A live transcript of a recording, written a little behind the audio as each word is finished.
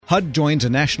HUD joins a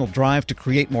national drive to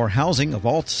create more housing of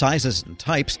all sizes and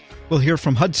types. We'll hear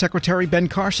from HUD Secretary Ben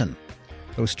Carson.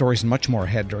 Those stories and much more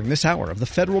ahead during this hour of the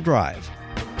Federal Drive.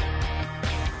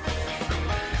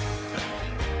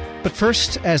 But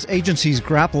first, as agencies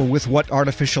grapple with what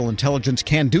artificial intelligence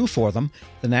can do for them,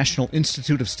 the National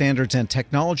Institute of Standards and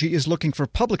Technology is looking for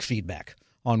public feedback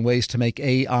on ways to make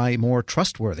AI more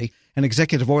trustworthy. An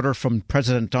executive order from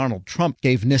President Donald Trump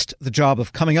gave NIST the job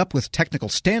of coming up with technical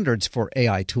standards for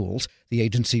AI tools. The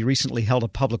agency recently held a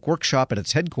public workshop at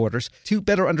its headquarters to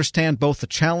better understand both the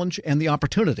challenge and the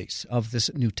opportunities of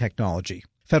this new technology.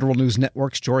 Federal News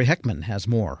Network's Jory Heckman has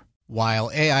more.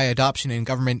 While AI adoption in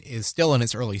government is still in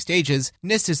its early stages,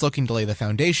 NIST is looking to lay the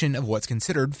foundation of what's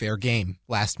considered fair game.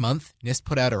 Last month, NIST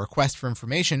put out a request for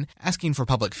information asking for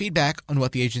public feedback on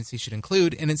what the agency should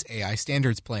include in its AI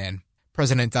standards plan.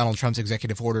 President Donald Trump's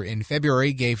executive order in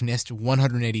February gave NIST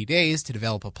 180 days to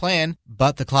develop a plan,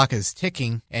 but the clock is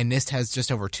ticking, and NIST has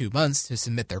just over 2 months to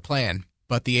submit their plan.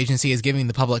 But the agency is giving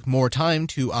the public more time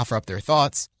to offer up their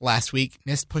thoughts. Last week,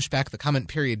 NIST pushed back the comment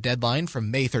period deadline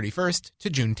from May 31st to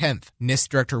June 10th. NIST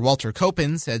Director Walter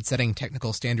Koppen said setting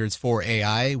technical standards for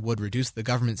AI would reduce the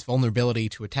government's vulnerability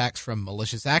to attacks from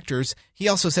malicious actors. He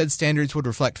also said standards would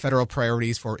reflect federal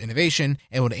priorities for innovation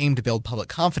and would aim to build public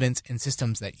confidence in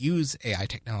systems that use AI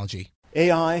technology.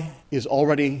 AI is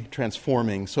already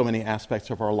transforming so many aspects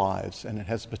of our lives, and it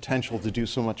has the potential to do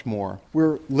so much more.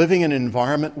 We're living in an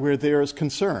environment where there is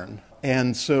concern,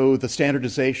 and so the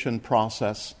standardization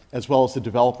process, as well as the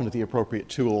development of the appropriate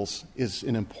tools, is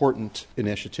an important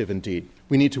initiative indeed.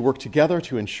 We need to work together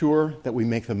to ensure that we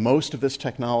make the most of this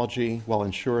technology while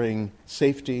ensuring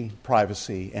safety,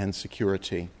 privacy, and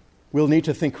security. We'll need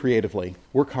to think creatively,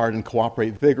 work hard, and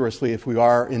cooperate vigorously if we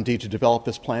are indeed to develop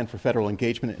this plan for federal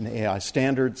engagement in AI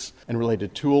standards and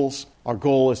related tools. Our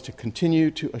goal is to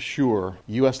continue to assure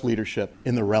U.S. leadership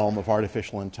in the realm of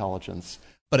artificial intelligence.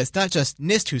 But it's not just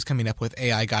NIST who's coming up with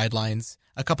AI guidelines.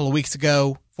 A couple of weeks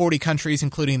ago, 40 countries,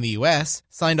 including the U.S.,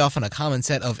 signed off on a common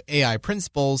set of AI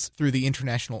principles through the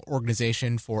International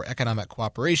Organization for Economic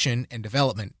Cooperation and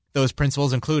Development. Those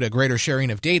principles include a greater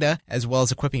sharing of data, as well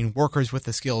as equipping workers with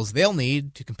the skills they'll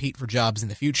need to compete for jobs in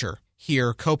the future.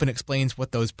 Here, Koppen explains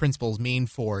what those principles mean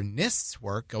for NIST's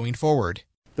work going forward.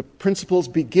 The principles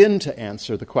begin to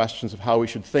answer the questions of how we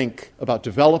should think about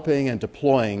developing and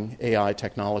deploying AI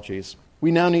technologies.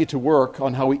 We now need to work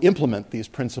on how we implement these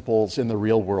principles in the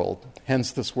real world,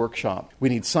 hence this workshop. We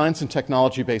need science and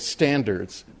technology-based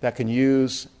standards that can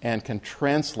use and can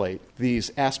translate these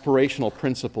aspirational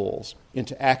principles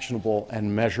into actionable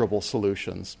and measurable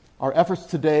solutions. Our efforts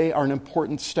today are an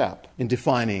important step in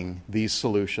defining these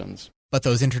solutions. But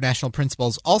those international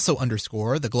principles also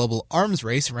underscore the global arms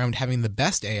race around having the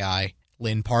best AI.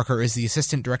 Lynn Parker is the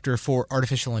Assistant Director for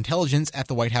Artificial Intelligence at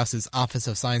the White House's Office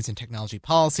of Science and Technology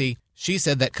Policy. She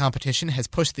said that competition has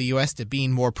pushed the U.S. to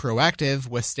being more proactive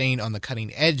with staying on the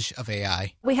cutting edge of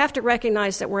AI. We have to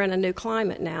recognize that we're in a new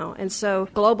climate now, and so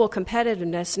global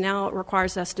competitiveness now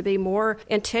requires us to be more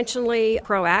intentionally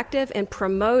proactive in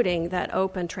promoting that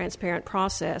open, transparent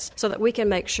process so that we can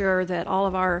make sure that all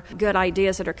of our good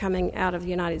ideas that are coming out of the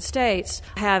United States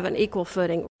have an equal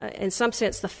footing. In some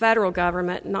sense, the federal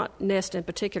government, not NIST in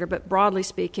particular, but broadly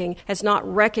speaking, has not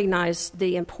recognized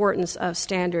the importance of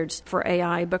standards for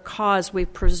AI because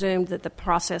we've presumed that the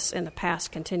process in the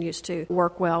past continues to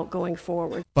work well going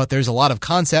forward. But there's a lot of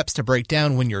concepts to break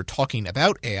down when you're talking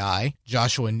about AI.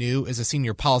 Joshua New is a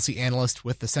senior policy analyst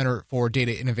with the Center for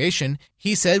Data Innovation.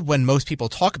 He said when most people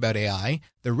talk about AI,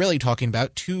 they're really talking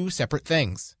about two separate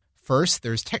things. First,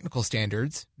 there's technical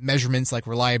standards, measurements like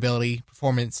reliability,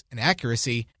 performance, and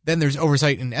accuracy. Then there's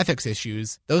oversight and ethics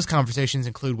issues. Those conversations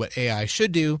include what AI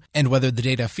should do and whether the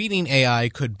data feeding AI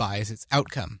could bias its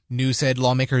outcome. New said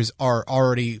lawmakers are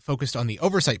already focused on the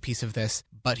oversight piece of this,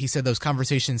 but he said those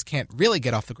conversations can't really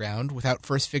get off the ground without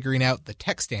first figuring out the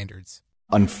tech standards.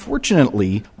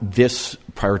 Unfortunately, this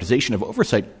prioritization of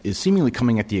oversight is seemingly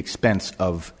coming at the expense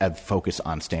of a focus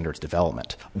on standards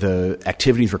development. The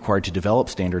activities required to develop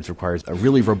standards requires a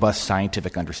really robust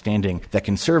scientific understanding that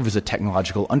can serve as a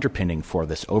technological underpinning for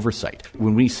this oversight.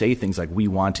 When we say things like we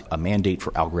want a mandate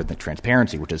for algorithmic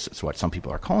transparency, which is what some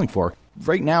people are calling for,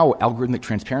 right now, algorithmic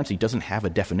transparency doesn't have a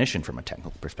definition from a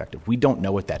technical perspective. We don't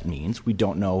know what that means. We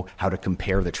don't know how to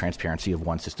compare the transparency of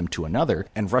one system to another.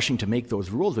 And rushing to make those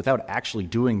rules without actually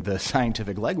doing the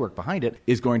scientific legwork behind it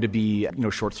is going to be,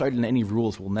 short-sighted, and any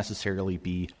rules will necessarily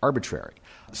be arbitrary.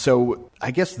 So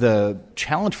I guess the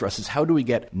challenge for us is how do we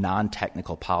get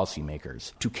non-technical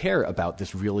policymakers to care about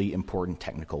this really important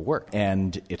technical work?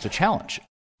 And it's a challenge.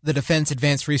 The Defense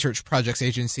Advanced Research Projects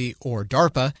Agency, or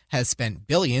DARPA, has spent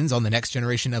billions on the next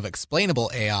generation of explainable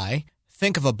AI.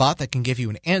 Think of a bot that can give you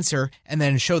an answer and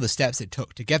then show the steps it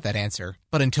took to get that answer.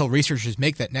 But until researchers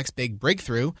make that next big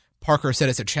breakthrough, Parker said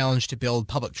it's a challenge to build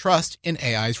public trust in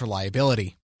AI's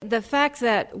reliability. The fact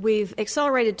that we've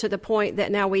accelerated to the point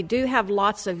that now we do have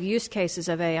lots of use cases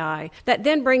of AI, that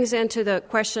then brings into the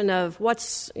question of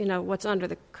what's under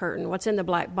the curtain, what's in the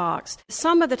black box.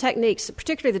 Some of the techniques,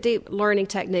 particularly the deep learning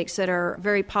techniques that are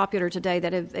very popular today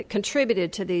that have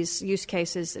contributed to these use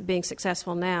cases being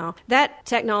successful now, that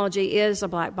technology is a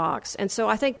black box. And so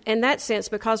I think in that sense,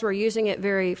 because we're using it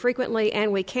very frequently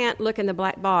and we can't look in the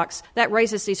black box, that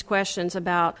raises these questions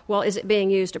about, well, is it being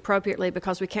used appropriately,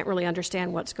 because we can't really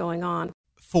understand what's going on.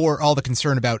 For all the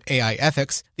concern about AI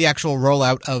ethics, the actual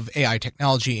rollout of AI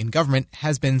technology in government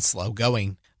has been slow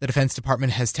going. The Defense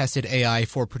Department has tested AI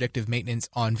for predictive maintenance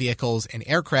on vehicles and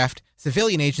aircraft.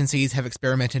 Civilian agencies have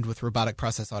experimented with robotic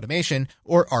process automation,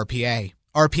 or RPA.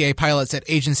 RPA pilots at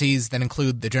agencies that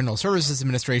include the General Services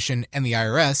Administration and the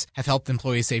IRS have helped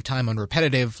employees save time on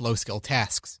repetitive, low-skill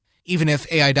tasks. Even if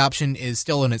AI adoption is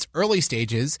still in its early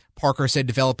stages, Parker said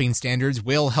developing standards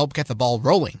will help get the ball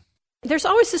rolling. There's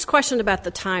always this question about the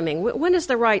timing. When is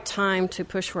the right time to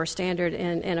push for a standard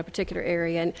in a particular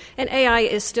area? And AI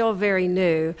is still very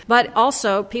new, but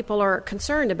also people are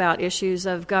concerned about issues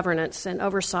of governance and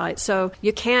oversight. So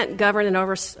you can't govern and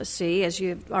oversee, as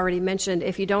you've already mentioned,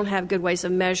 if you don't have good ways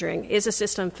of measuring. Is a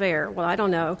system fair? Well, I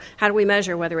don't know. How do we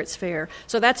measure whether it's fair?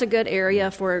 So that's a good area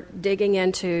for digging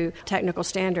into technical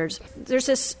standards. There's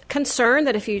this concern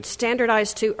that if you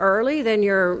standardize too early, then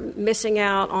you're missing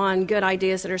out on good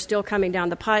ideas that are still coming down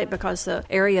the pipe because the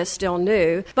area is still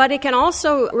new. But it can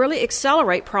also really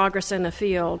accelerate progress in the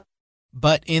field.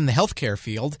 But in the healthcare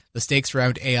field, the stakes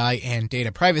around AI and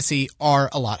data privacy are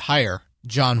a lot higher.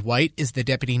 John White is the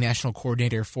Deputy National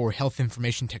Coordinator for Health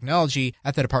Information Technology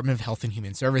at the Department of Health and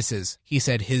Human Services. He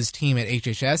said his team at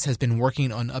HHS has been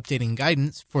working on updating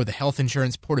guidance for the Health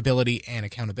Insurance Portability and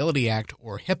Accountability Act,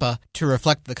 or HIPAA, to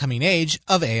reflect the coming age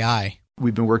of AI.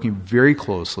 We've been working very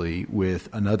closely with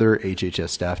another HHS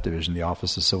staff division, the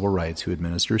Office of Civil Rights, who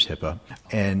administers HIPAA,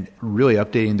 and really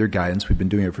updating their guidance. We've been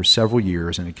doing it for several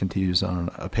years, and it continues on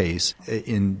a pace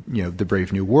in the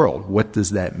brave new world. What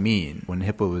does that mean? When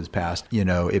HIPAA was passed,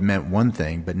 it meant one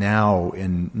thing, but now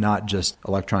in not just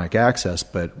electronic access,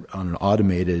 but on an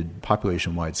automated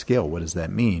population-wide scale, what does that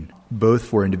mean? Both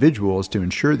for individuals to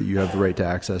ensure that you have the right to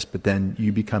access, but then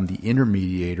you become the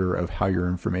intermediator of how your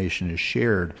information is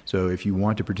shared. So if you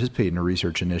want to participate in a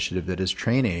research initiative that is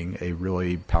training a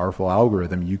really powerful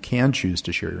algorithm, you can choose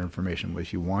to share your information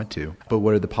if you want to. But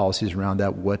what are the policies around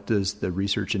that? What does the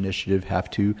research initiative have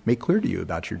to make clear to you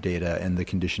about your data and the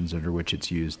conditions under which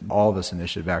it's used? All of this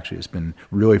initiative actually has been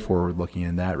really forward-looking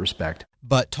in that respect.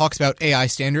 But talks about AI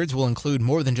standards will include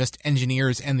more than just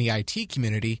engineers and the IT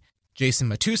community. Jason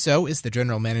Matuso is the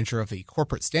general manager of the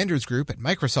Corporate Standards Group at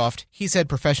Microsoft. He said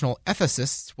professional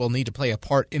ethicists will need to play a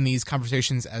part in these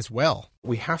conversations as well.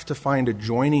 We have to find a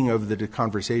joining of the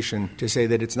conversation to say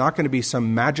that it's not going to be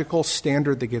some magical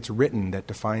standard that gets written that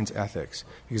defines ethics.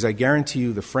 Because I guarantee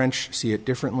you the French see it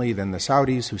differently than the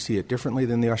Saudis, who see it differently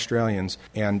than the Australians.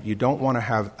 And you don't want to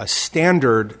have a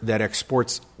standard that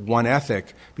exports one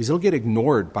ethic because it'll get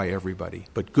ignored by everybody.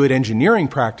 But good engineering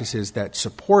practices that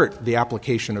support the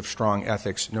application of strong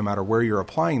ethics, no matter where you're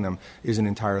applying them, is an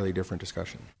entirely different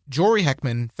discussion. Jory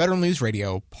Heckman, Federal News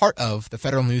Radio, part of the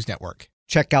Federal News Network.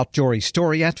 Check out Jory's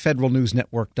story at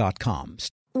federalnewsnetwork.com.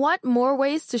 Want more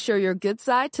ways to show your good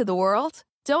side to the world?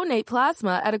 Donate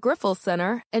plasma at a Grifols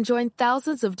Center and join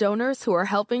thousands of donors who are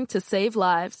helping to save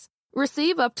lives.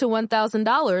 Receive up to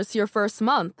 $1,000 your first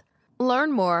month.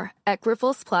 Learn more at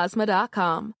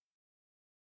grifolsplasma.com.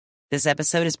 This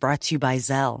episode is brought to you by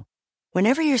Zelle.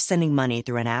 Whenever you're sending money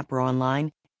through an app or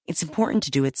online, it's important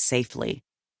to do it safely.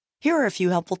 Here are a few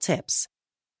helpful tips.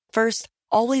 First,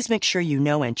 always make sure you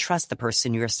know and trust the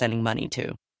person you are sending money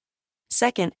to.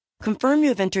 Second, confirm you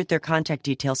have entered their contact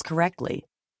details correctly.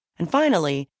 And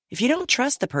finally, if you don't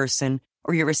trust the person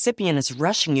or your recipient is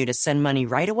rushing you to send money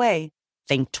right away,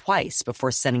 think twice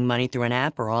before sending money through an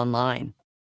app or online.